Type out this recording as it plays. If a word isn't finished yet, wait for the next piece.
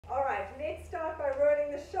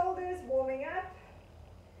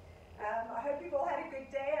I hope you've all had a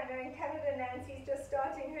good day. I know in Canada, Nancy's just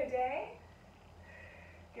starting her day.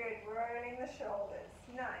 Good, rolling the shoulders.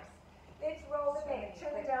 Nice. Let's roll the neck,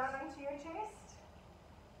 chin down onto your chest.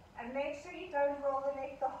 And make sure you don't roll the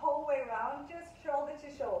neck the whole way around, just shoulder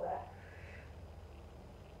to shoulder.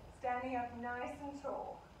 Standing up nice and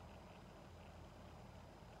tall.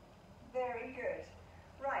 Very good.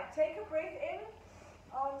 Right, take a breath in,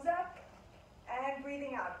 arms up, and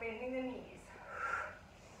breathing out, bending the knees.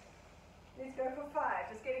 Let's go for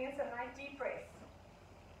 5, just getting in some nice deep breaths.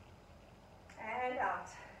 And out.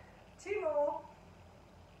 2 more.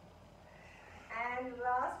 And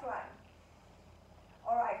last one.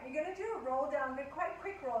 All right, we're going to do a roll down, but quite a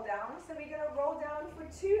quick roll down. So we're going to roll down for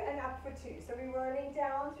 2 and up for 2. So we're rolling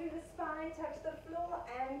down through the spine, touch the floor,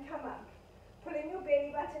 and come up. Pulling your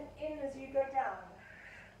belly button in as you go down.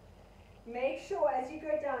 Make sure as you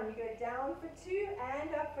go down for 2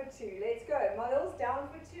 and up for 2. Let's go. Models, down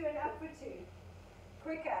for 2 and up for 2.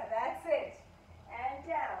 Quicker, that's it. And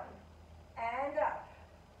down, and up.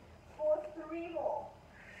 For 3 more.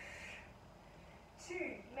 2,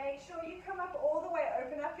 make sure you come up all the way,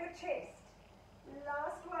 open up your chest.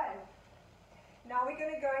 Last one. Now we're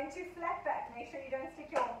going to go into flat back. Make sure you don't stick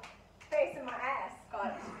your face in my ass.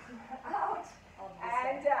 Got it. Out,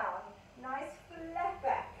 and down. Nice flat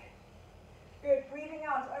back. Good, breathing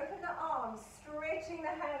out, open the arms, stretching the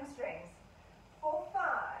hamstrings. For 5.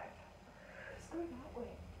 Just go that way.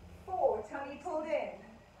 4, tummy pulled in.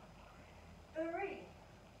 3.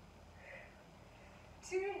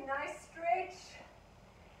 2, nice stretch.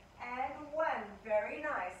 And 1, very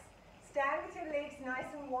nice. Stand with your legs nice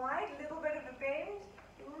and wide, little bit of a bend,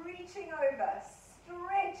 reaching over.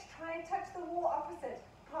 Stretch, try and touch the wall opposite.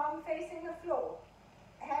 Palm facing the floor.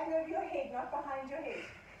 Hand over your head, not behind your head.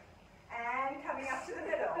 And coming up to the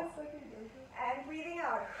middle. And breathing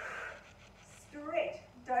out. Stretch.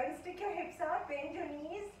 Don't stick your hips out. Bend your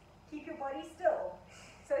knees. Keep your body still.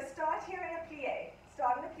 So start here in a plie.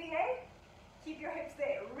 Start in a plie. Keep your hips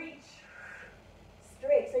there. Reach.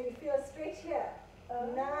 Stretch. So you feel a stretch here.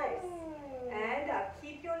 Nice. And up.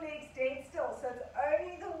 Keep your legs dead still. So it's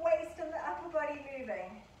only the waist and the upper body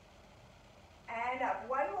moving. And up.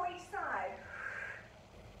 1 more each side.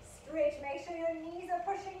 Stretch. Make sure your knees are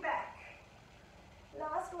pushing back.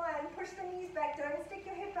 Last one, push the knees back, don't stick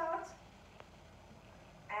your hip out.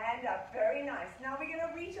 And up, very nice. Now we're going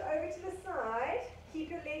to reach over to the side. Keep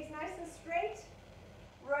your legs nice and straight.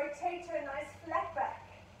 Rotate to a nice flat back.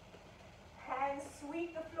 Hands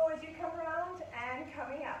sweep the floor as you come around and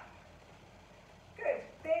coming up. Good,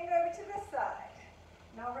 bend over to this side.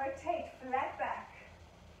 Now rotate, flat back.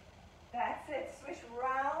 That's it, swish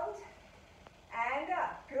round and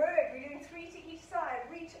up. Good, we're doing 3 to each side.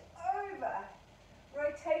 Reach over.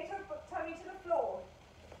 Rotate your tummy to the floor.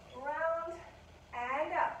 Round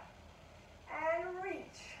and up. And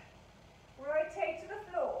reach. Rotate to the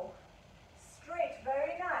floor. Stretch,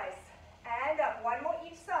 very nice. And up. 1 more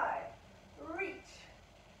each side. Reach.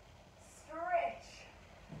 Stretch.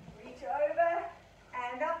 Reach over.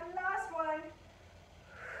 And up. Last one.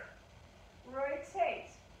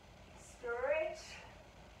 Rotate. Stretch.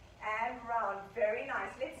 And round. Very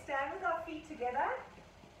nice. Let's stand with our feet together.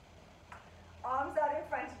 Arms out in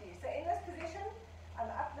front of you. So in this position, I'm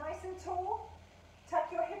up nice and tall. Tuck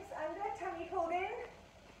your hips under, tummy pulled in.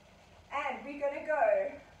 And we're going to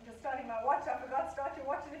go. I'm just starting my watch. I forgot to start your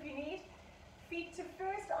watch if you need. Feet to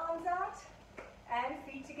first, arms out, and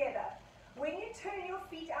feet together. When you turn your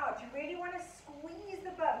feet out, you really want to squeeze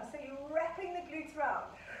the bum, so you're wrapping the glutes round.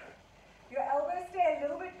 Your elbows stay a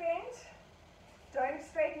little bit bent. Don't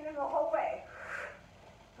straighten them the whole way.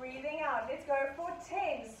 Breathing out. Let's go for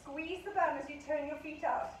 10. Squeeze the bum as you turn your feet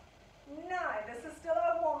out. 9. This is still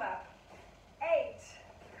our warm-up. 8.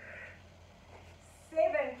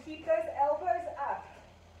 7. Keep those elbows up.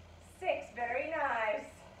 6. Very nice.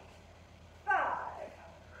 5.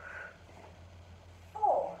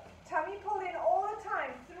 4. Tummy pulled in all the time.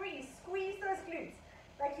 3. Squeeze those glutes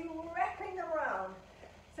like you're wrapping them around.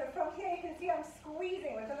 So from here you can see I'm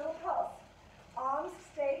squeezing with a little pulse. Arms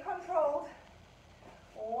stay controlled.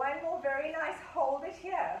 1 more, very nice. Hold it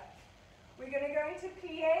here. We're going to go into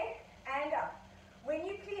plie and up. When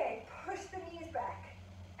you plie, push the knees back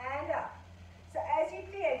and up. So as you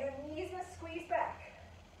plie, your knees must squeeze back.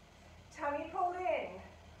 Tummy pulled in.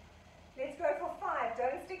 Let's go for 5.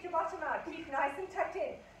 Don't stick your bottom out. Keep nice and tucked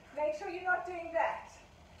in. Make sure you're not doing that.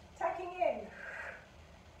 Tucking in.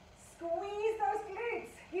 Squeeze those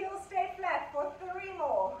glutes. Heels stay flat for 3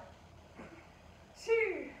 more.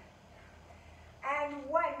 2. And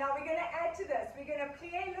 1. Now we're going to add to this. We're going to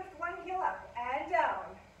plie, lift one heel up and down.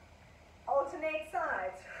 Alternate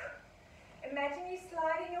sides. Imagine you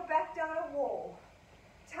sliding your back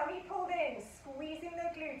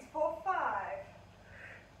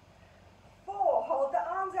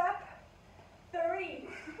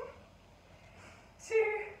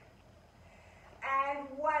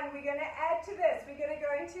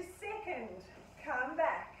into second, come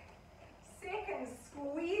back. Second,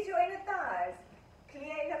 squeeze your inner thighs.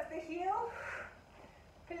 Plie, lift the heel.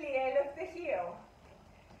 Plie, lift the heel.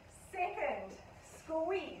 Second,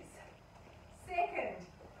 squeeze. Second,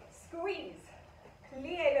 squeeze.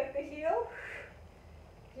 Plie, lift the heel.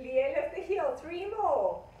 Plie, lift the heel. 3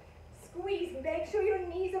 more. Squeeze. Make sure your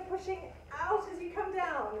knees are pushing out as you come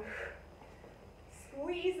down.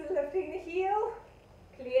 Squeeze, lifting the heel.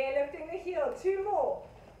 Plie, lifting the heel. 2 more.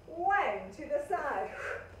 1 to the side.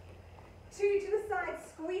 2 to the side.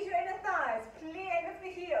 Squeeze your inner thighs. Plie, lift the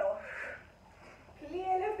heel.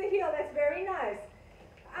 Plie, lift the heel. That's very nice.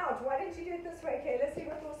 Out. Why don't you do it this way? Okay, let's see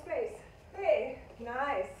with more space. There.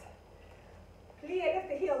 Nice. Plie, lift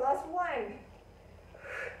the heel. Last 1.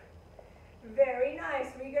 Very nice.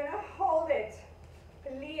 We're going to hold it.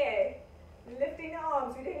 Plie. Lifting the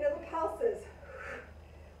arms. We're doing little pulses.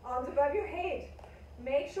 Arms above your head.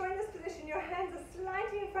 Make sure in this position your hands are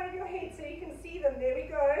slightly in front of your head so you can see them. There we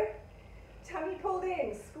go. Tummy pulled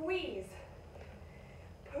in. Squeeze.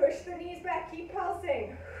 Push the knees back. Keep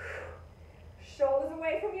pulsing. Shoulders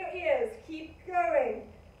away from your ears. Keep going.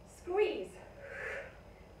 Squeeze.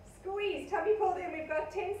 Squeeze. Tummy pulled in. We've got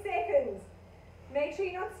 10 seconds. Make sure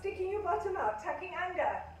you're not sticking your bottom out. Tucking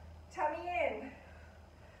under. Tummy in.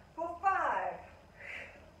 For 5.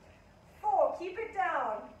 4. Keep it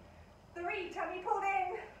down. 3. Tummy pulled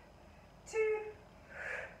in. 2.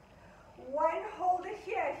 1. Hold it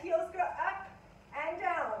here. Heels go up and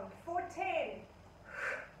down. For 10.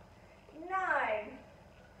 9.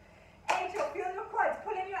 8. You'll feel your quads.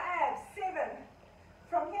 Pull in your abs. 7.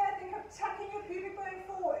 From here, think of tucking your pubic bone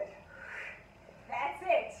forward. That's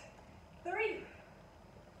it. 3.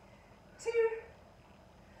 2.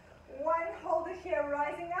 1. Hold it here.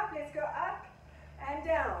 Rising up. Let's go up and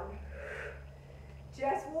down.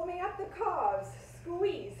 Just warming up the calves.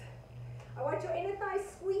 Squeeze. I want your inner thighs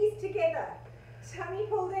squeezed together. Tummy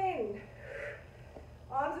pulled in.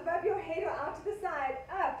 Arms above your head or out to the side.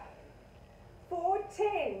 Up. 4,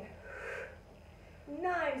 10.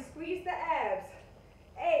 9. Squeeze the abs.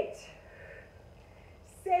 8.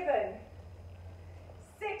 7.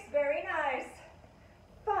 6. Very nice.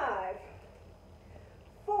 5.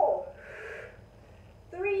 4.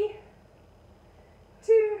 3.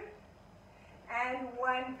 2. And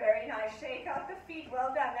 1. Very nice. Shake out the feet.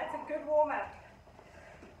 Well done. That's a good warm-up.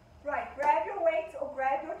 Right. Grab your weights or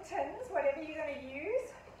grab your tins, whatever you're going to use.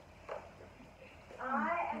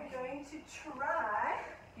 I am going to try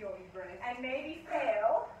and maybe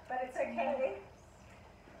fail, but it's okay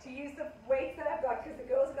to use the weights that I've got because the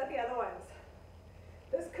girls have got the other ones.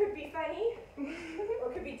 This could be funny or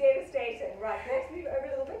it could be devastating. Right. Let's move over a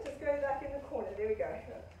little bit. Just go back in the corner. There we go.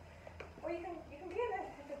 Or you can be in it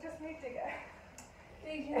if it just moved digger.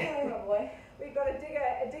 We've got a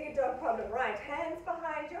digger dog problem. Right, hands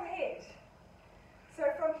behind your head. So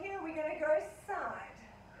from here we're going to go side.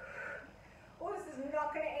 Oh, this is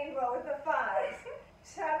not going to end well with the 5s.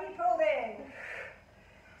 Tummy pulled in.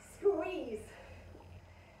 Squeeze.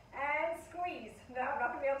 And squeeze. No, I'm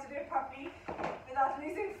not going to be able to do it properly without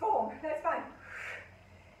losing form. That's fine.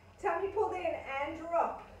 Tummy pulled in and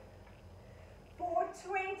drop.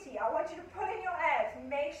 420. I want you to pull in your abs.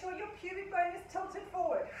 Make sure your pubic bone is tilted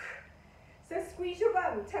forward. So squeeze your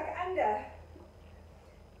bum. Tuck under.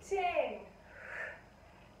 10.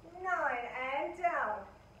 9. And down.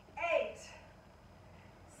 8.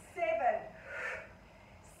 7.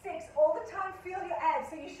 6. All the time feel your abs.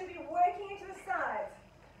 So you should be working into the sides.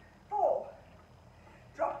 4.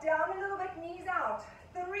 Drop down a little bit. Knees out.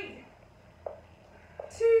 3.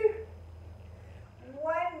 2.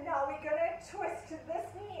 1. Now we're going to twist to this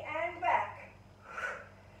knee and back.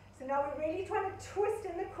 So now we're really trying to twist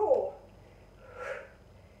in the core.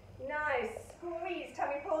 Nice. Squeeze.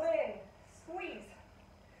 Tummy pulled in. Squeeze.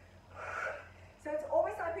 So it's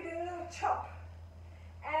almost like we're doing a little chop.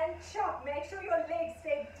 And chop. Make sure your legs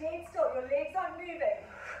stay dead still. Your legs aren't moving.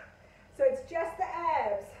 So it's just the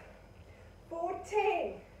abs. 4,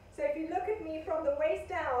 10. So if you look at me from the waist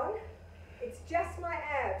down, it's just my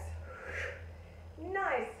abs.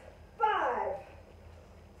 Nice. 5.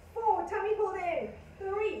 4. Tummy pulled in.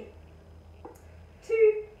 3.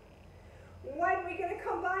 2. 1. We're going to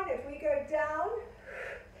combine it. We go down,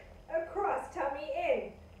 across, tummy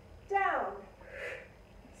in, down,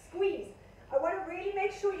 squeeze. I want to really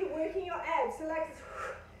make sure you're working your abs. So like it's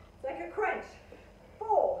like a crunch.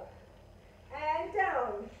 4. And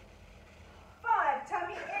down. 5.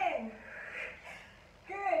 Tummy in.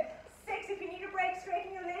 Good. 6. If you need a break,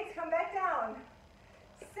 straighten your legs. Come back down.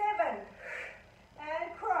 7.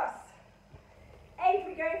 And cross. 8.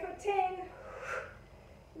 We're going for 10.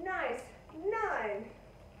 Nice. 9.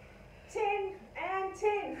 10 and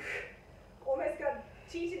 10. Almost got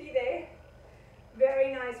cheated there.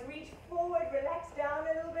 Very nice. Reach forward, relax down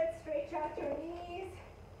a little bit, stretch out your knees.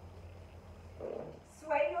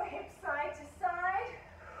 Sway your hips side to side.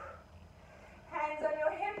 Hands on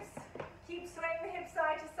your hips. Keep swaying the hips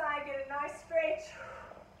side to side. Get a nice stretch.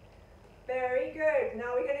 Very good.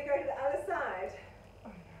 Now we're going to go to the other side.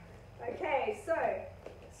 Okay, so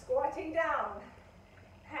squatting down.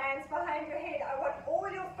 Hands behind your head. I want all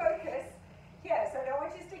your focus here. So I don't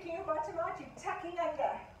want you sticking your bottom out. You're tucking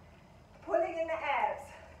under. Pulling in the abs.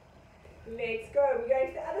 Let's go. We're going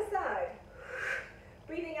to the other side.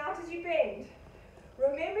 Breathing out as you bend.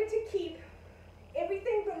 Remember to keep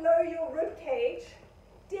everything below your rib cage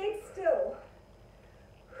dead still.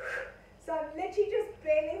 So I'm literally just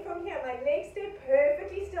bending from here. My legs stay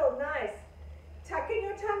perfectly still. Nice. Tuck in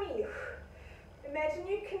your tummy. Imagine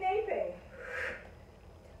you knaping.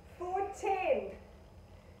 4, 10,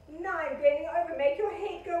 9, bending over. Make your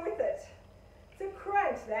head go with it. It's a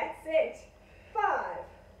crunch. That's it. 5,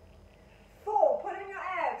 4, put in your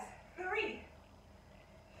abs. 3,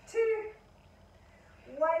 2,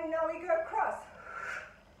 1. Now we go across.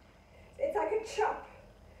 It's like a chop.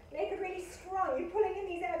 Make it really strong. You're pulling in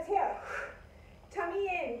these abs here. Tummy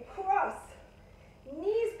in, cross.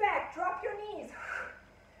 Knees back, drop your knees.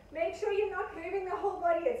 Make sure you're not moving the whole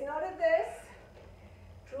body. It's not a this.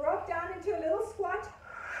 Drop down into a little squat.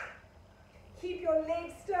 Keep your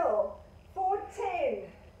legs still. 4, 10,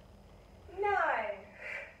 9,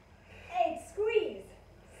 8, squeeze.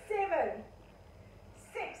 7,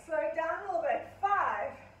 6, slow down a little bit.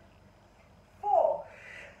 5, 4,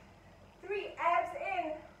 3, abs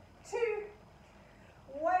in. 2,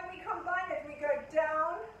 1, we combine it. We go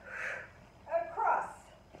down, across.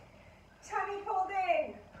 Tummy pulled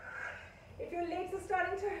in. If your legs are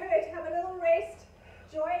starting to hurt, have a little rest.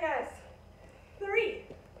 Join us. 3,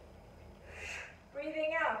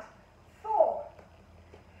 breathing out. 4,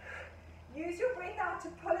 use your breath out to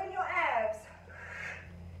pull in your abs.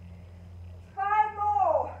 5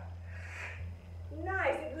 more.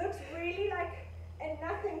 Nice. It looks really like a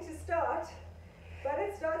nothing to start, but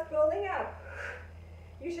it starts building up.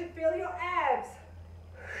 You should feel your abs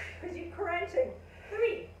because you're crunching.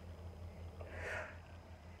 3,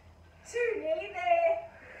 2, nearly there.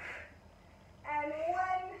 And 1.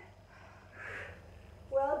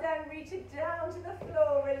 Well done. Reach it down to the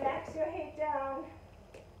floor. Relax your head down.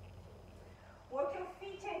 Walk your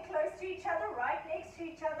feet in close to each other, right next to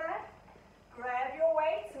each other. Grab your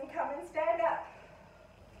weights and come and stand up.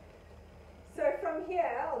 So from here,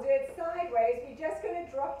 I'll do it sideways. We're just going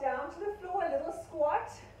to drop down to the floor, a little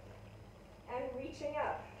squat, and reaching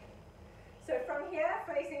up. So from here,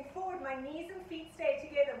 facing forward, my knees and feet stay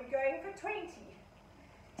together. We're going for 20.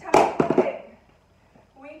 Tummy pull in.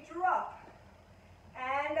 We drop.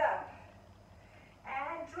 And up.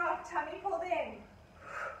 And drop. Tummy pulled in.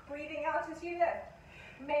 Breathing out as you lift.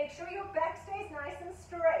 Make sure your back stays nice and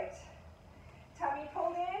straight. Tummy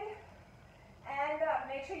pulled in. And up.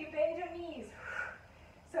 Make sure you bend your knees.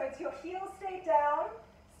 So it's your heels stay down.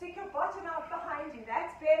 Stick your bottom out behind you.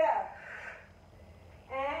 That's better.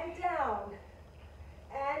 And down.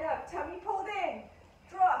 And up. Tummy pulled in.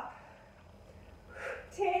 Drop.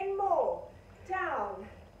 10 more. Down.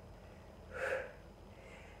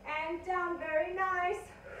 And down. Very nice.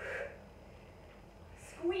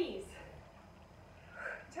 Squeeze.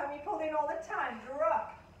 Tummy pulled in all the time.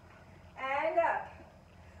 Drop. And up.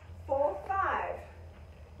 4, 5.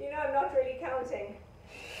 You know I'm not really counting.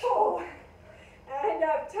 4. And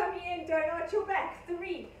up. Tummy in. Don't arch your back.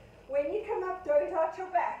 3. When you come up, don't arch your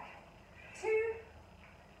back. 2.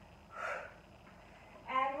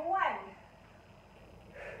 And 1.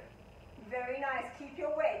 Very nice. Keep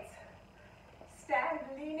your weights. Stand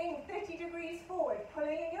leaning 30 degrees forward.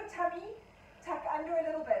 Pulling in your tummy. Tuck under a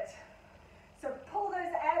little bit. So pull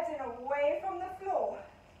those abs in away from the floor.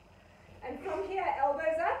 And from here,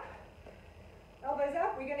 elbows up. Elbows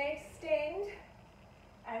up. We're going to extend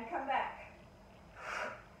and come back.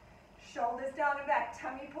 Shoulders down and back.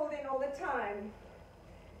 Tummy pulled in all the time.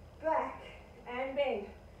 Back and bend.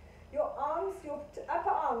 Your arms, your upper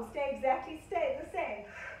arms stay the same.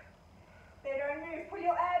 They don't move. Pull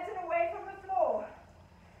your abs in away from the floor.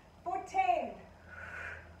 For 10.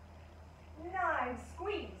 9,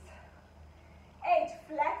 squeeze. 8,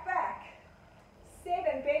 flat back.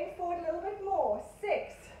 7, bend forward a little bit more.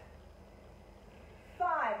 6.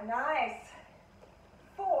 5, nice.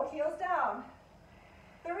 4, heels down.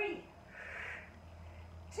 3.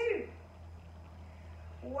 2.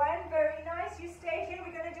 1, very nice. You stay here.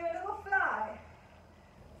 We're going to do a little fly.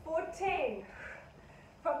 For 10.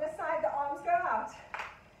 From the side, the arms go out.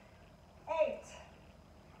 8.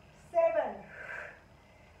 7.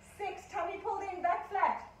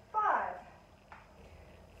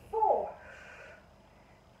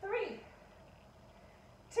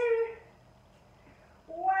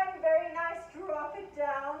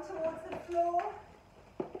 floor,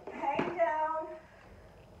 hang down.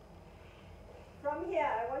 From here,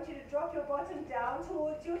 I want you to drop your bottom down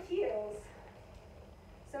towards your heels.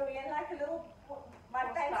 So we're in like a little, my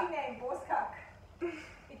fancy name, Boskak.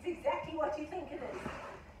 It's exactly what you think it is.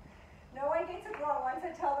 No one gets it wrong once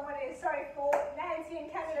I tell them what it is. Sorry, for Nancy in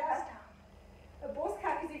Canada, a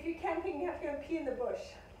Boskak is if you're camping, you have to go and pee in the bush.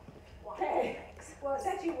 Okay, well it's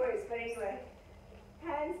actually worse, but anyway.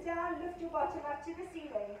 Hands down, lift your bottom up to the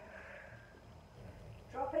ceiling.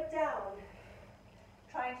 Drop it down.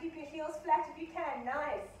 Try and keep your heels flat if you can.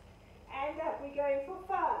 Nice. And up. We're going for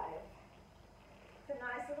 5. It's a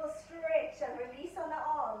nice little stretch and release on the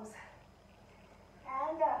arms.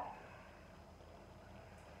 And up.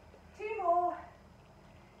 2 more.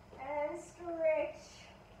 And stretch.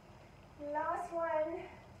 Last one.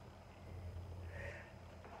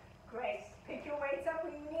 Great. Pick your weights up.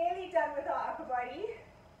 We're nearly done with our upper body.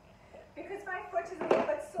 Because my foot is a little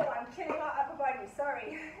bit sore, I'm killing our upper body.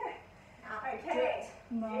 Sorry. Okay.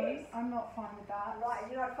 No, yes. I'm not fine with that. Right,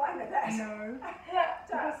 you're not fine with that? No.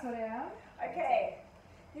 That's what I am. Okay.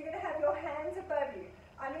 You're going to have your hands above you.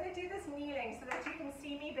 I'm going to do this kneeling so that you can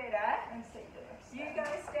see me better. And stay there. You're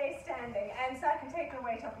going to stay standing. And so I can take the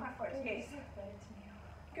weight off my foot. Yes.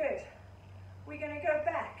 Good. We're going to go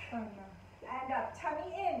back. Oh no. And up.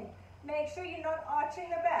 Tummy in. Make sure you're not arching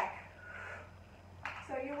the back.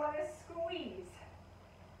 So you want to squeeze.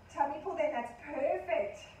 Tummy pulled in. That's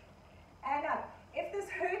perfect. And up. If this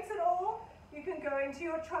hurts at all, you can go into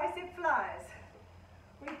your tricep flies.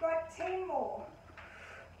 We've got 10 more.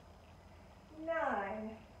 9.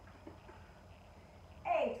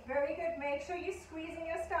 8. Very good. Make sure you're squeezing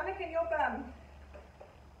your stomach and your bum.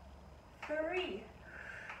 3.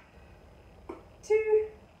 2.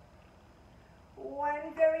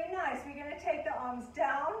 1. Very nice. We're going to take the arms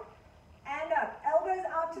down and up. Elbows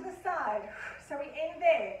out to the side. So we end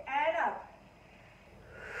there. And up.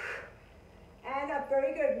 And up.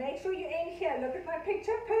 Very good. Make sure you end here. Look at my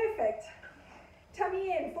picture. Perfect.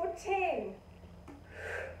 Tummy in for 10.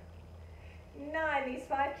 9. These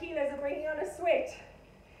 5 kilos are bringing on a sweat.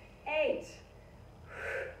 8.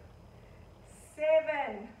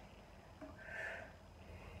 7.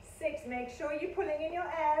 6. Make sure you're pulling in your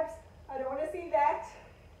abs. I don't want to see that.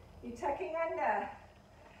 You're tucking under.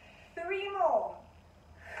 3 more.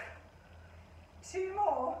 2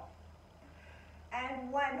 more.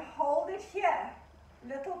 And 1. Hold it here.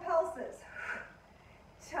 Little pulses.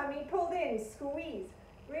 Tummy pulled in. Squeeze.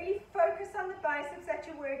 Really focus on the biceps that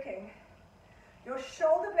you're working. Your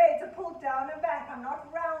shoulder blades are pulled down and back. I'm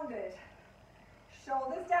not rounded.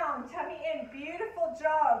 Shoulders down. Tummy in. Beautiful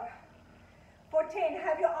job. For 10.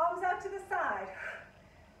 Have your arms out to the side.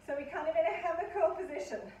 So we're kind of in a hammer curl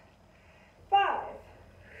position. 5.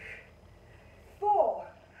 4.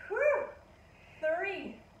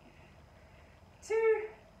 3. 2.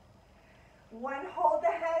 1. Hold the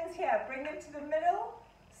hands here. Bring them to the middle.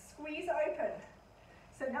 Squeeze open.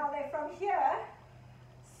 So now they're from here.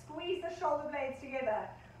 Squeeze the shoulder blades together.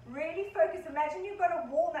 Really focus. Imagine you've got a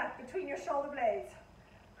walnut between your shoulder blades.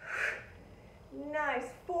 Nice.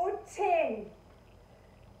 4. 10.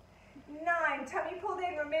 9. Tummy pulled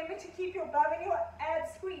in. Remember to keep your bum and your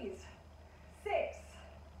abs squeezed. 6.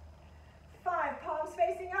 5. Palms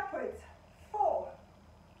facing upwards. 4.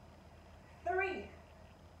 3.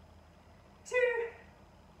 2.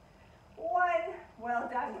 1. Well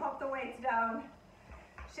done. Pop the weights down.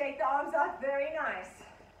 Shake the arms out. Very nice.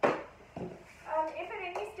 If at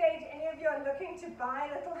any stage any of you are looking to buy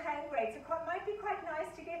little hand weights, it might be quite nice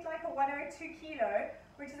to get like a 1 or a 2 kilo,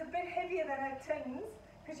 which is a bit heavier than a tins,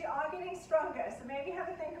 because you are getting stronger, so maybe have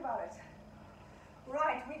a think about it.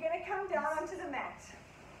 Right, we're going to come down onto the mat.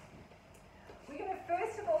 We're going to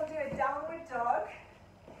first of all do a downward dog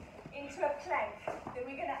into a plank, then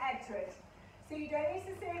we're going to add to it. So you don't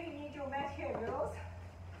necessarily need your mat here, girls.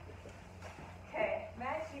 Okay,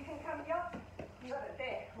 mat, you can come here. You got it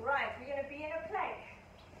there. Right, we're going to be in a plank.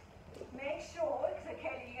 Make sure, because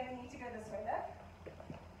Kaylee, you're going to need to go this way, love.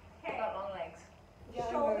 Okay. Got long legs.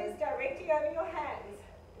 Shoulders directly over your hands.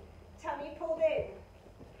 Tummy pulled in.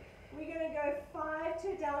 We're going to go 5 to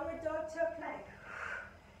a downward dog to a plank.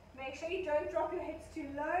 Make sure you don't drop your hips too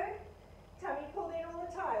low. Tummy pulled in all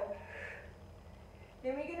the time.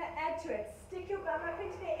 Then we're going to add to it. Stick your bum up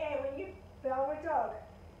into the air when you downward dog.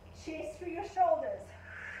 Chest through your shoulders.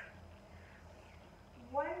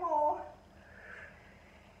 1 more.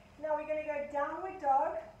 Now we're going to go downward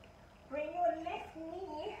dog. Bring your left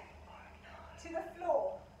knee to the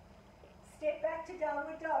floor. Step back to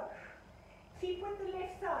downward dog. Keep with the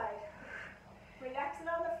left side. Relax it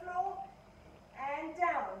on the floor and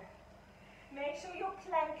down. Make sure your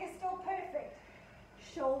plank is still perfect.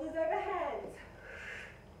 Shoulders over hands.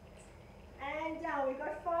 And down. We've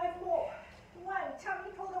got 5 more. 1,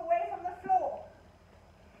 tummy pulled away from the floor.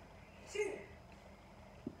 2,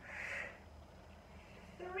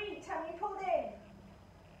 3, tummy pulled in.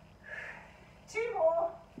 2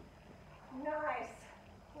 more. Nice.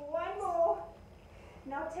 1 more.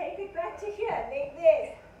 Now take it back to here, leg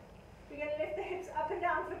there. We're going to lift the hips up and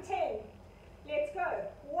down for 10. Let's go.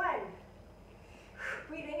 1.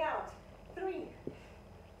 Breathing out. 3,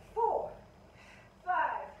 4, 5,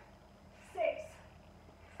 6,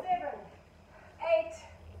 7, 8,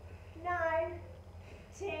 9,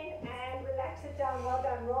 10, and relax it down. Well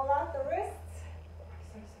done. Roll out the wrists.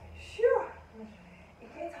 Phew. It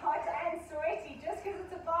gets hot and sweaty just because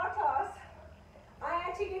it's a bar class. I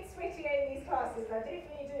actually get sweatier in these classes. I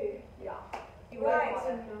definitely do. Yeah. Right.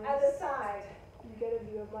 Other side. You get a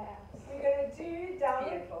view of my abs. We're going to do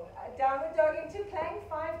downward dog into plank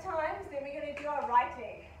 5 times. Then we're going to do our right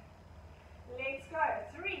leg. Let's go.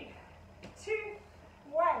 3, 2,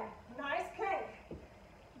 1. Nice plank.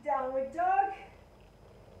 Downward dog.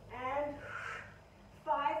 And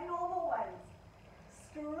 5 normal ones.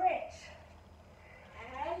 Stretch.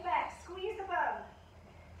 And back. Squeeze the bum.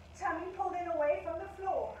 Tummy pulled in away from the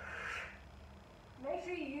floor. Make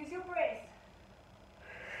sure you use your breath.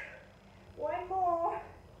 1 more.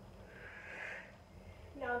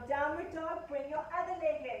 Now downward dog, bring your other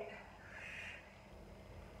leg in.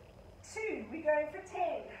 2, we're going for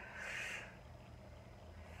 10.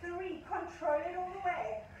 3, control it all the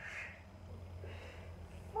way.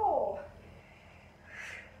 4,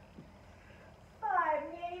 5,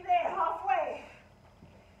 nearly there, halfway.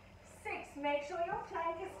 6, make sure your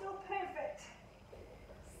plank is still perfect.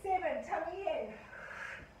 7, tummy in.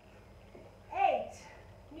 8,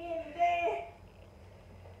 nearly there.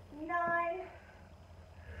 9,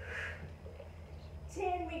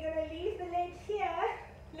 10, we're going to leave the leg here.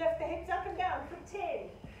 Lift the hips up and down for 10,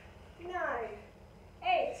 9,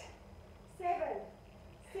 8, 7,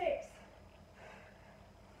 6,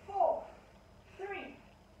 4, 3,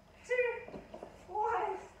 2,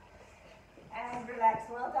 1. And relax.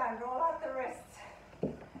 Well done. Roll out the wrists.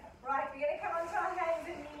 Right, we're going to come onto our hands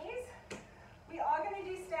and knees. We are going to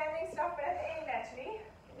do standing stuff, but at the end actually.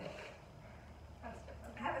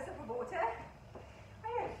 Have a sip of water.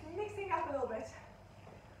 Oh yeah, mixing up a little bit.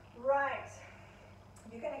 Right.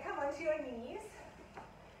 You're going to come onto your knees.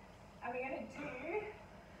 And we're going to do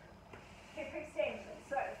hip extension.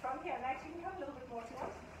 So from here, Max, you can come a little bit more if you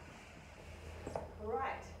want.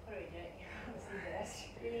 Right. What are we doing? Let's do this.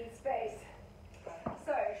 You need space.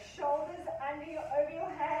 So shoulders over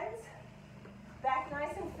your hands. Back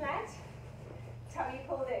nice and flat. Tummy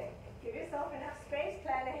pulled in. Give yourself enough space.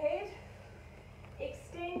 Plan ahead.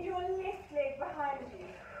 Extend your left leg behind you.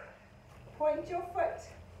 Point your foot.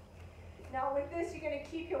 Now with this, you're going to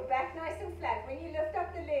keep your back nice and flat. When you lift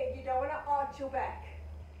up the leg, you don't want to arch your back.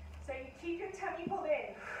 So you keep your tummy pulled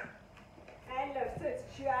in. And lift. So it's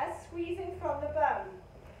just squeezing from the bum.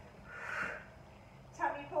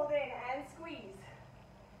 Tummy pulled in and squeeze.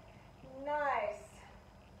 Nice.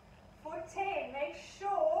 For 10, make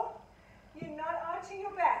sure you're not arching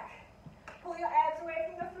your back. Pull your abs away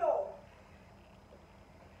from the floor.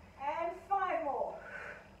 And 5 more.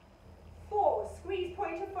 4, squeeze,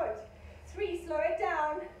 point your foot. 3, slow it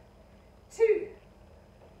down. 2,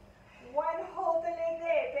 1, hold the leg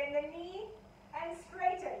there. Bend the knee and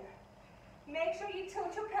straighten. Make sure you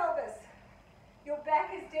tilt your pelvis. Your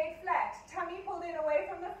back is dead flat. Tummy pulled in away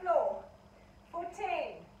from the floor. For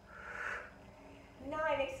 10,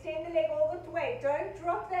 9, extend the leg all the way. Don't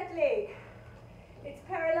drop that leg. It's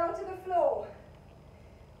parallel to the floor.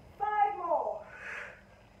 5 more.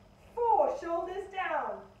 4, shoulders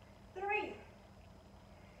down. 3,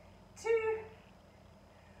 2,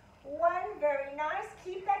 1, very nice.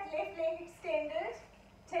 Keep that left leg extended.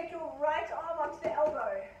 Take your right arm onto the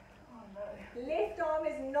elbow. Oh no. Left arm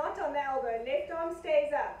is not on the elbow. Left arm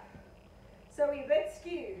stays up. So we bit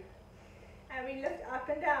skew. And we lift up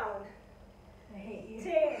and down. I hate you.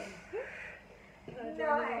 10,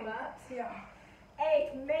 9, Yeah.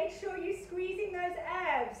 8. Make sure you're squeezing those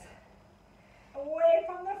abs away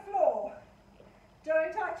from the floor.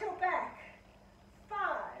 Don't touch your back. 5,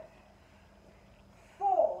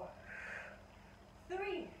 4,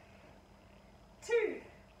 3, 2,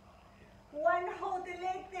 1. Hold the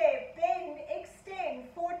leg there. Bend, extend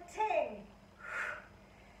for 10,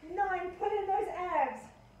 9. Put in those abs.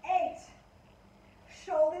 8.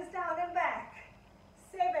 Shoulders down and back.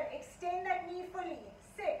 7. Extend that knee fully.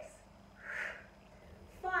 6.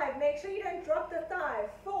 5. Make sure you don't drop the thigh.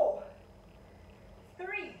 4,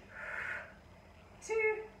 3, 2,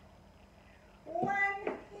 1.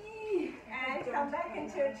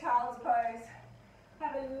 into a child's pose.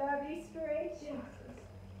 Have a lovely stretch.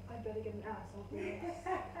 I better get an ass after this.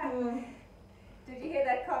 Did you hear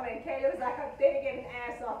that comment? Kayla was like, I better get an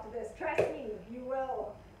ass after this. Trust me, you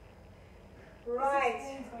will. Right.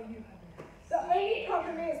 This explains why you have an ass. The only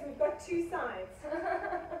problem is we've got two sides. So,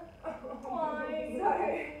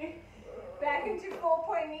 back into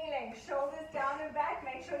 4-point kneeling. Shoulders down and back.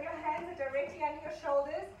 Make sure your hands are directly under your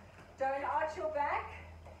shoulders. Don't arch your back.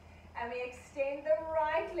 And we extend the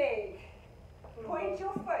right leg. Point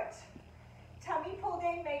your foot. Tummy pulled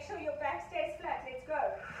in. Make sure your back stays flat. Let's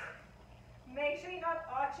go. Make sure you're not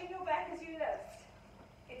arching your back as you lift.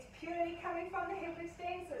 It's purely coming from the hip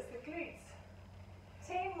extensors, the glutes.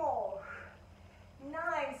 10 more.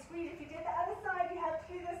 9. Squeeze. If you did the other side, you have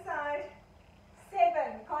to do this side.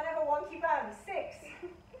 7. Can't have a wonky bum. 6.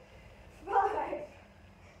 5.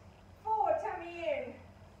 4. Tummy in.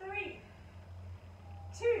 3.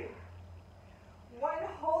 2. 1.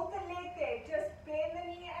 Hold the leg there. Just bend the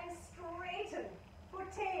knee and straighten for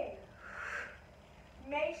 10.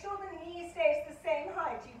 Make sure the knee stays the same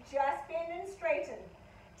height. You just bend and straighten.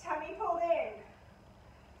 Tummy pulled in.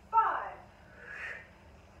 5.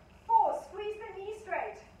 4. Squeeze the knee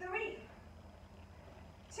straight. 3.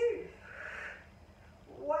 2.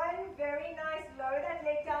 1. Very nice. Lower that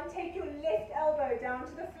leg down. Take your left elbow down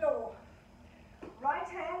to the floor. Right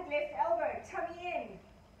hand, left elbow. Tummy in.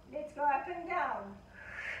 Let's go up and down.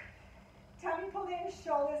 Tummy pulled in,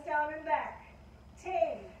 shoulders down and back.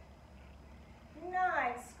 10.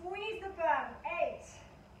 9. Squeeze the bum. 8.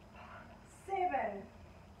 7.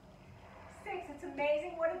 6. It's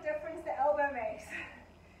amazing what a difference the elbow makes.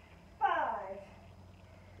 5.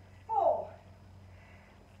 4.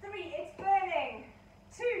 3. It's burning.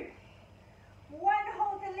 2. 1.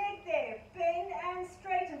 Hold the leg there. Bend and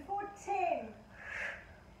straighten for 10.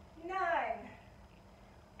 9.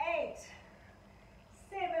 8.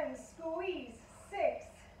 7. Squeeze. 6.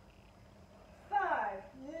 5.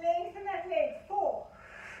 Lengthen that leg. 4.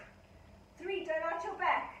 3. Don't arch your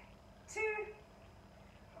back. 2.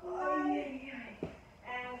 1.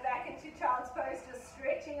 And back into child's pose, just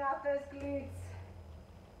stretching out those glutes.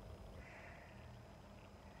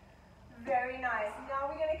 Very nice. Now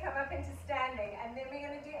we're going to come up into standing, and then we're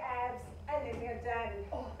going to do abs, and then we're done.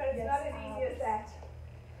 But it's not as easy as that.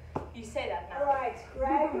 You say that now. All right,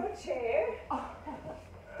 grab your chair.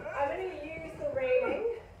 I'm going to use the railing.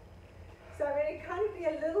 So I'm going to kind of be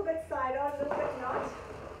a little bit side on, a little bit not.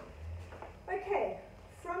 Okay,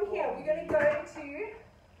 from here we're going to go into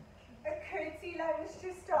a curtsy lunge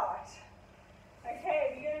to start. Okay,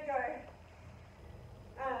 we're going to go,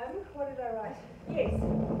 what did I write? Yes,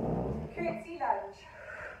 curtsy lunge.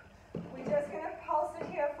 We're just going to pulse it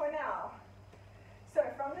here for now. So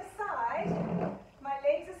from the side, my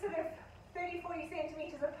legs are sort of 30-40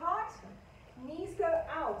 centimeters apart. Knees go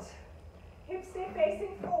out. Hips stay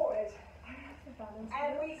facing forward.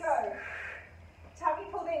 And we go. Tummy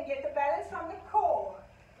pulled in. Get the balance from the core.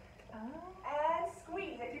 And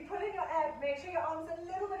squeeze. If you pull in your abs, make sure your arms are a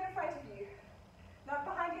little bit in front of you. Not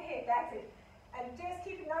behind your head. That's it. And just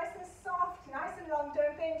keep it nice and soft, nice and long.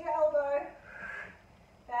 Don't bend your elbow.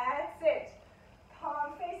 That's it.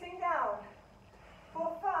 Palm facing down.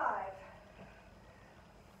 For 5.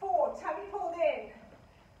 4. Tummy pulled in.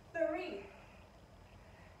 3.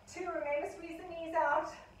 2. Remember, squeeze the knees out.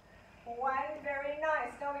 1. Very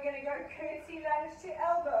nice. Now we're going to go curtsy lunge to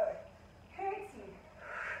elbow. Curtsy.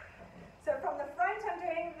 So from the front, I'm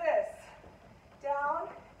doing this. Down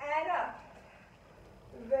and up.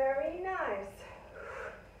 Very nice.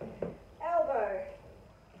 Elbow.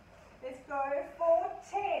 Let's go for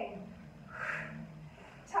 10.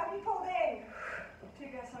 Tummy pulled in. Do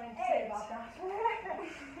you got something to say about that? 7.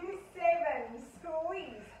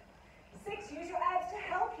 Squeeze. 6. Use your abs to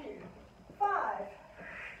help you. 5.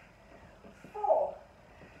 4.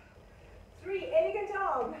 3. Elegant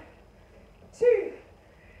arm. 2.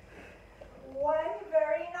 1.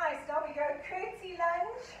 Very nice. Now we go curtsy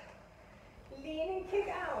lunge. Lean and kick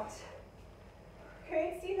out.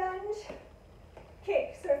 Curtsy lunge. Kick.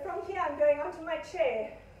 So from here I'm going onto my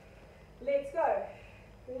chair. Let's go.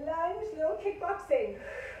 Lunge, little kickboxing.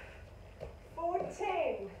 For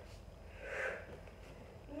 10.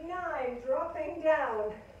 9. Dropping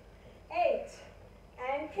down. 8.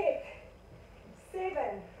 And kick.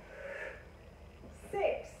 7.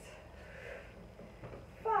 6.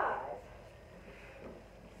 5.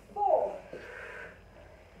 4.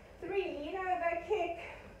 3. Lean over, kick.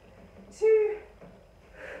 2.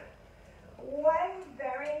 1.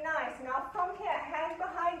 Very nice. Now from here, hand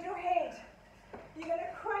behind your head. You're going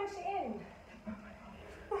to crunch in.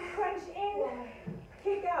 Crunch in,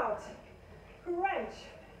 kick out. Crunch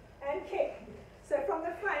and kick. So from the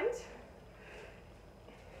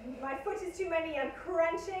My foot is too many. I'm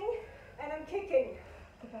crunching and I'm kicking.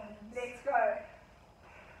 The balance. Let's go.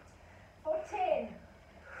 For 10.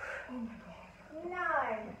 Oh my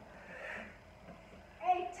god. 9.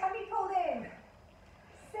 8. Tummy pulled in.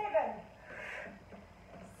 7.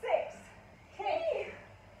 6. Kick.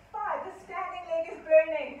 5. The standing leg is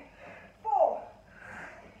burning. 4.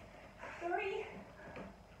 3.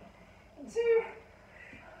 2.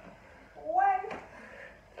 1.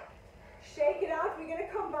 Shake it out. We're going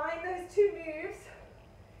to combine those two moves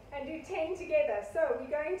and do 10 together. So we're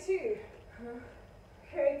going to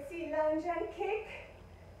curtsy, lunge and kick,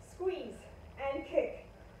 squeeze and kick,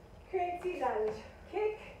 curtsy, lunge,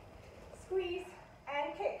 kick, squeeze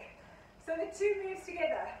and kick. So the two moves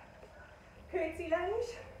together, curtsy, lunge,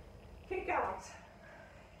 kick out,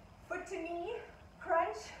 foot to knee,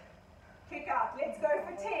 crunch, kick out. Let's go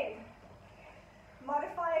for 10.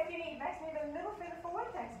 Modify if you need. Max, move a little further forward.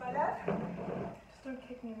 Thanks, my love. Just don't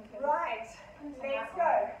kick me in the face. Right, let's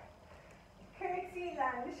go. Curtsy,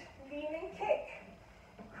 lunge, lean and kick.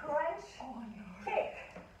 Crunch, kick.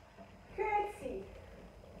 Curtsy,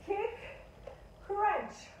 kick,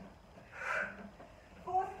 crunch.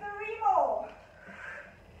 For 3 more.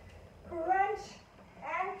 Crunch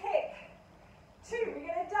and kick. 2, we're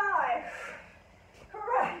going to dive.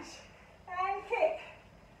 Crunch and kick.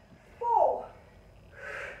 4.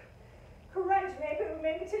 Crunch,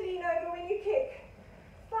 remember to lean over when you kick.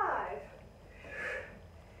 5.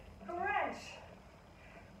 Crunch.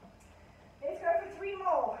 Let's go for 3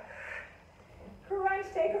 more. Crunch,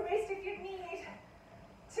 take a rest if you need.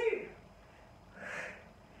 2.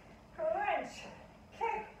 Crunch,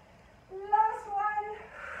 kick. Last one.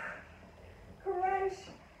 Crunch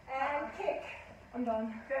and kick. I'm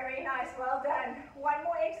done. Very nice, well done. One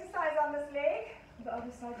more exercise on this leg. The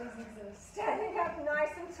other side doesn't exist. Standing up nice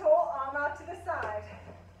and tall, arm out to the side.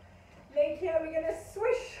 Leg here, we're going to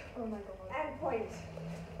swish Oh my god. and point.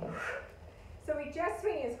 So we just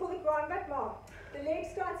swing, it's called a grand battement. The leg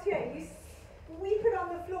starts here, you sweep it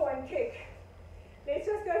on the floor and kick. Let's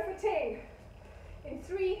just go for 10. In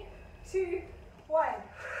 3, 2, 1.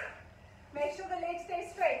 Make sure the leg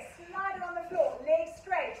stays straight. Slide it on the floor, legs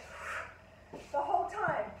straight. The whole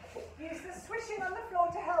time. Use the swishing on the floor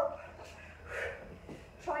to help.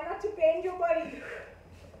 Try not to bend your body.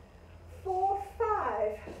 4,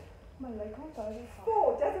 5. My leg can't go this high.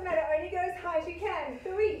 4, doesn't matter, only go as high as you can.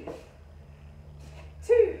 3,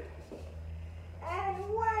 2, and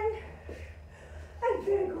 1. And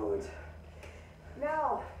very good.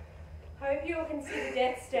 Now, Hope you all can see the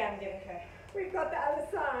death stand, okay? we've got the other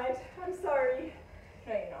side. I'm sorry.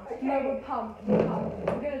 No, you're not. Okay. No, we're pumped. We're pumped.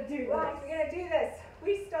 We're gonna do Right, this. we're going to do this.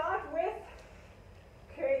 We start with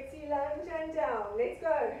curtsy, lunge, and down. Let's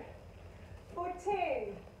go. For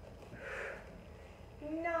 10.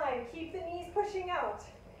 9. Keep the knees pushing out.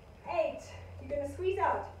 8. You're going to squeeze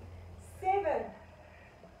out. 7.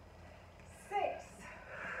 6.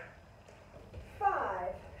 5.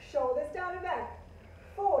 Shoulders down and back.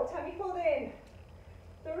 4. Tummy pulled in.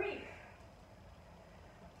 3.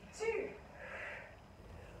 2.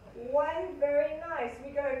 1. Very nice.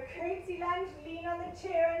 We go curtsy lunge, lean on the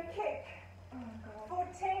chair and kick. Oh my god. For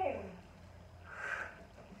 10.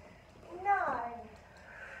 9.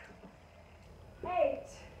 8.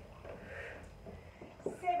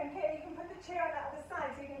 7. Here, you can put the chair on the other side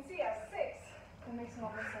so you can see us. 6. That makes a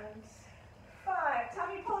lot of sense. 5.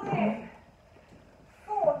 Tummy pulled in.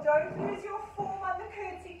 4. Don't lose your form on the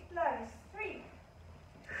curtsy lunge. 3.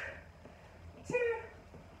 2.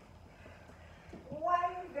 1.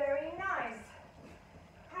 Very nice.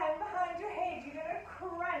 Hand behind your head. You're going to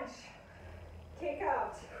crunch. Kick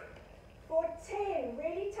out. For 10.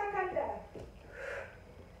 Really tuck under.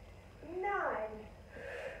 9.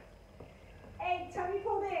 8. Tummy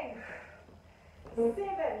pulled in. 7.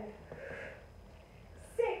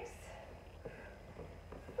 6.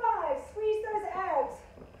 5. Squeeze those abs.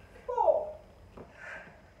 4.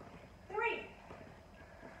 3.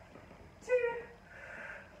 2.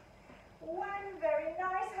 1. Very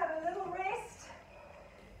nice. Have a little rest.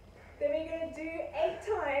 Then we're going to do 8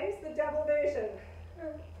 times the double version.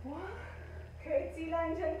 What? Curtsy,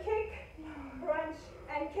 lunge and kick. Crunch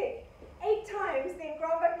and kick. 8 times, then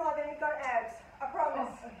grand battement, then we've got abs. I promise.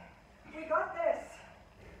 Oh, okay. We got this.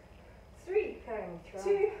 3,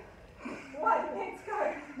 2, 1. Let's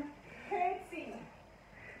go. Curtsy.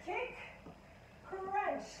 Kick.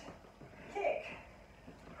 Crunch. Kick.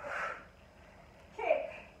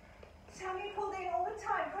 Kick. Tummy pulled in all the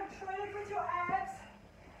time. Control it with your abs.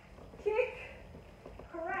 Kick.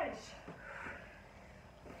 Crunch.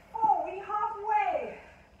 4. We halfway.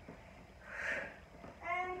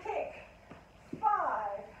 And kick. 5.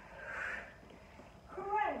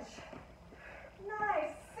 Crunch.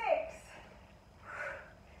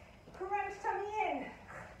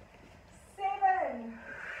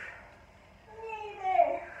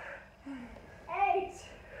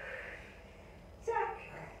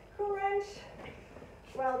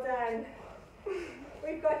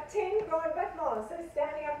 God, but more. So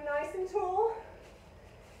standing up nice and tall,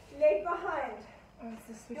 leg behind. Oh,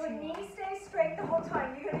 it's the Your switching knee one. stays straight the whole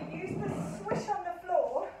time. You're going to use the swish on the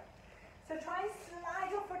floor. So try and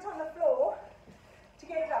slide your foot on the floor to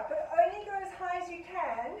get it up. But only go as high as you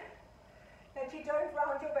can that you don't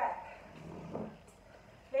round your back.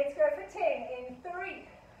 Let's go for 10 in 3,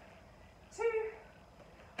 2,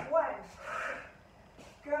 1.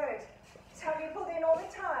 Good. Tummy pulled in all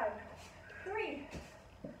the time. 3,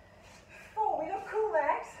 4. We look cool,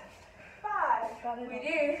 Max. 5. We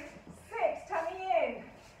do. 6. Tummy in.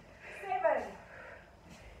 7,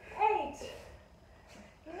 8,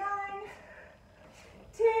 9,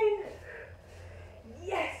 10.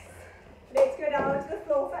 Yes. Let's go down to the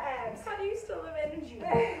floor for abs. How do you still have energy?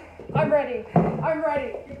 I'm ready. I'm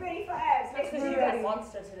ready. You're ready for abs. Let's Because do you're that. a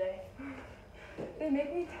monster today. They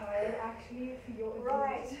make me tired actually for your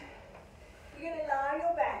Right. You're going to lie on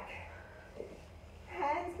your back.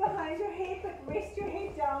 Hands behind your head, but rest your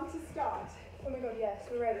head down to start. Oh my god, yes,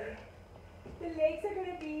 we're ready. The legs are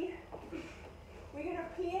going to be, we're going to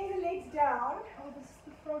plie the legs down. Oh, this is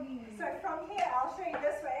the froggy. So from here, I'll show you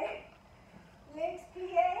this way. Legs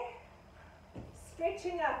plie,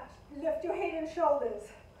 stretching up. Lift your head and shoulders.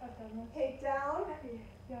 I've done Head down. this.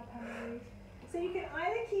 Yeah, apparently. So you can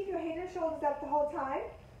either keep your head and shoulders up the whole time.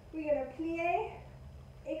 We're going to plie,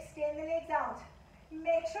 extend the legs out.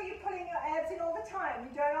 Make sure you're pulling your abs in all the time.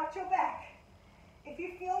 You don't arch your back. If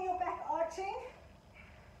you feel your back arching,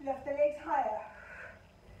 lift the legs higher.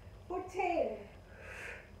 For 10,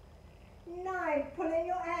 9, pull in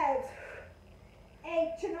your abs.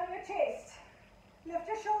 8, chin on your chest. Lift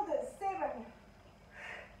your shoulders. 7,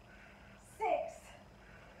 6,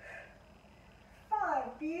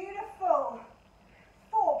 5, beautiful.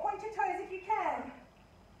 4, point your toes if you can.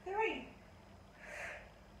 3,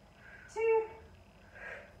 2,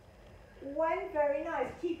 1, very nice.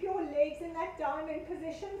 Keep your legs in that diamond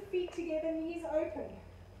position, feet together, knees open.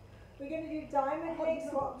 We're going to do diamond leg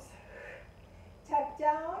swaps. Tap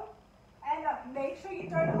down and up. Make sure you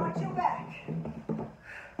don't arch your back.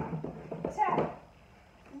 Tap.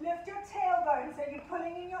 Lift your tailbone so you're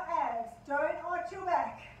pulling in your abs. Don't arch your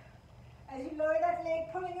back. As you lower that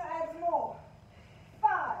leg, pulling your abs more.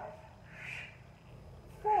 5,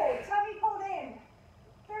 4, tummy pulled in.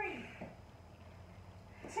 3,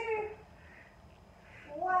 2,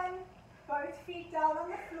 1. Both feet down on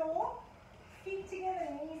the floor. Feet together,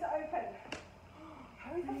 knees open.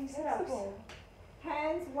 How are Knees they up. flexible?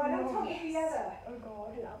 Hands one on top of the other. Oh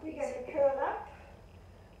god, We're going to curl up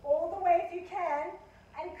all the way if you can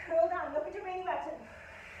and curl down. Look at your belly button.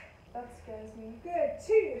 that scares me. Good.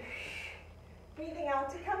 2. Breathing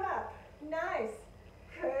out to come up. Nice.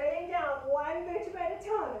 Curling down 1 vertebra at a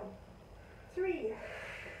time. 3.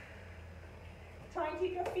 Try and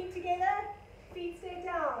keep your feet together. Feet stay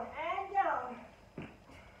down and down.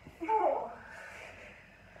 4.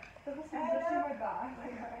 That was And pushing up. my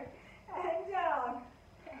back. And down.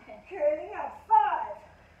 Curling up.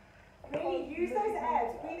 5. Really use those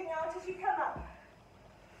abs. Breathing out as you come up.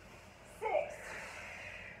 6.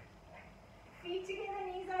 Feet together,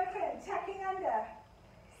 knees open. Tucking under.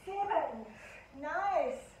 7.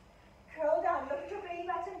 Nice. Curl down. Look at your belly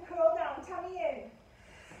button. Curl down. Tummy in.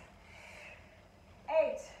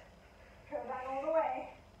 8. Curl down all the way.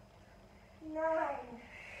 9.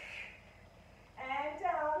 And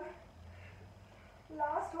down.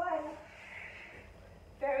 Last one.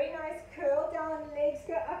 Very nice. Curl down. Legs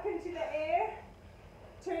go up into the air.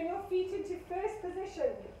 Turn your feet into first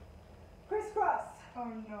position. Crisscross.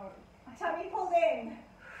 Oh no. Tummy pulled in.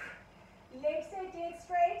 Legs stay dead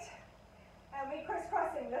straight. And we're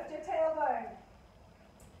crisscrossing. Lift your tailbone.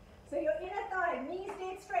 So your inner thigh, knees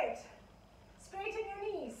dead straight. Straighten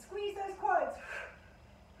your knees. Squeeze those quads.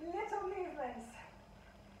 Little movements.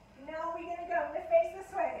 Now we're going to go. I'm going to face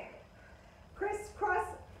this way. Crisscross,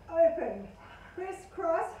 open.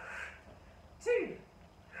 Crisscross. 2.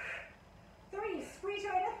 3. Squeeze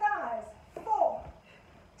your inner thighs. 4.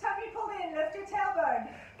 Tummy pulled in. Lift your tailbone.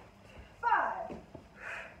 5.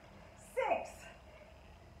 6.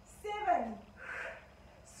 7.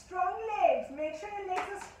 Strong legs. Make sure your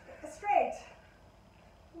legs are straight.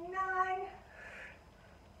 9.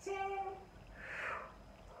 10.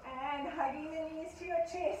 And hugging the knees to your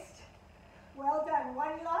chest. Well done.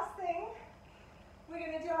 One last thing. We're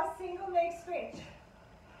going to do our single leg stretch.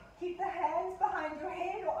 Keep the hands behind your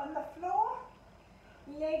head or on the floor.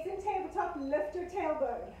 Legs in tabletop. Lift your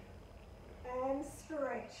tailbone. And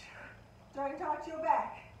stretch. Don't arch your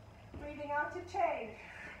back. Breathing out to change.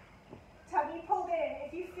 Tummy pulled in.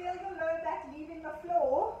 If you feel your lower back leaving the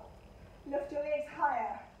floor, lift your legs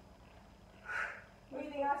higher.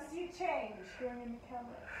 Breathing out as you change. Going in the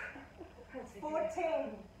camera.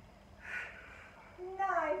 14, 9,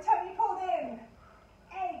 tummy pulled in,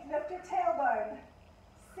 8, lift your tailbone,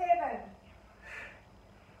 7,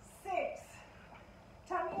 6,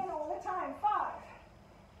 tummy in all the time, 5,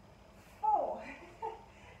 4,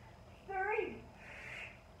 3,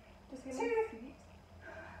 Just 2, give me the feet.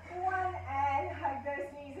 1, and hug those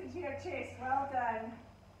knees into your chest. Well done.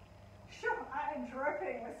 Sure, I am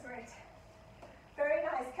dripping with sweat. Very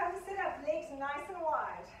nice. Come sit up, legs nice and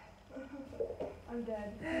wide. I'm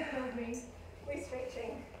dead. You killed me. We're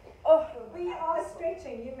stretching. Oh, We are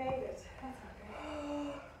stretching. You made it.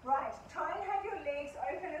 Right. Try and have your legs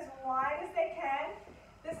open as wide as they can.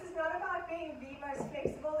 This is not about being the most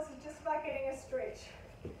flexible. This is just about getting a stretch.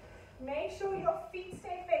 Make sure your feet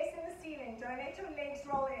stay facing the ceiling. Don't let your legs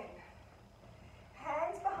roll in.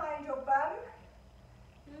 Hands behind your bum.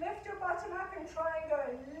 Lift your bottom up and try and go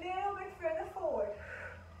a little bit further forward.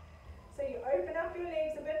 So you open up your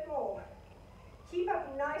legs a bit more. Keep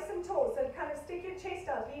up nice and tall. So kind of stick your chest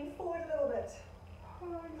out. Lean forward a little bit.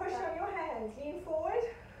 Push on your hands. Lean forward.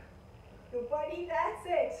 Your body, that's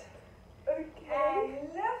it. okay. And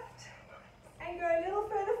lift. And go a little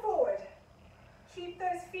further forward. Keep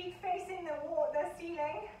those feet facing the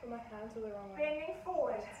ceiling. But my hands are the wrong way. Bending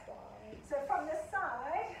forward. That's why. So from the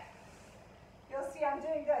side, you'll see I'm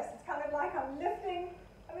doing this. It's kind of like I'm lifting,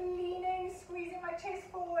 I'm leaning, squeezing my chest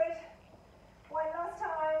forward. One last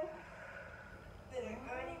time. Didn't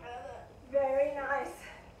go any further. Very nice.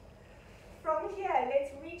 From here,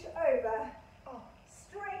 let's reach over. Oh.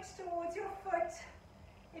 Stretch towards your foot.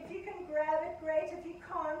 If you can grab it, great. If you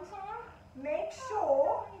can't, make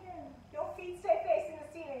sure your feet stay facing the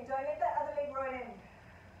ceiling. Don't let that other leg roll in.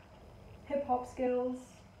 Hip hop skills.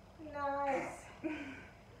 Nice.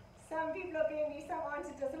 Some people are being me, some aren't.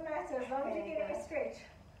 It doesn't matter as long as you're getting a stretch.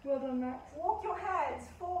 Well done, Max. Walk your hands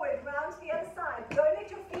forward, round to the other side. Don't let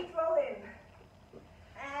your feet roll in.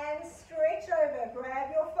 And stretch over.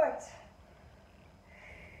 Grab your foot.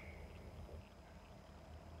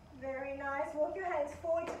 Very nice. Walk your hands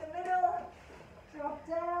forward to the middle. Drop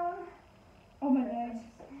down. Oh, my legs.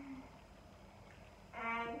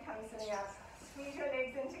 And come sitting up. Squeeze your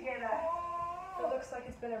legs in together. It looks like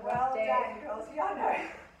it's been a Well rough day. done, girls. Yeah,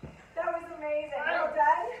 no. That was amazing. Well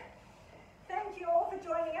done. Thank you all for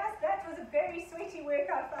joining us. That was a very sweaty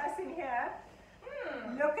workout for us in here.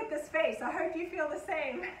 Look at this face. I hope you feel the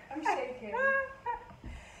same. I'm shaking.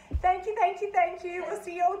 Thank you, thank you, thank you. We'll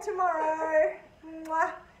see you all tomorrow.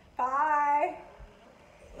 Mwah. Bye.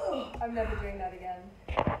 I'm never doing that again.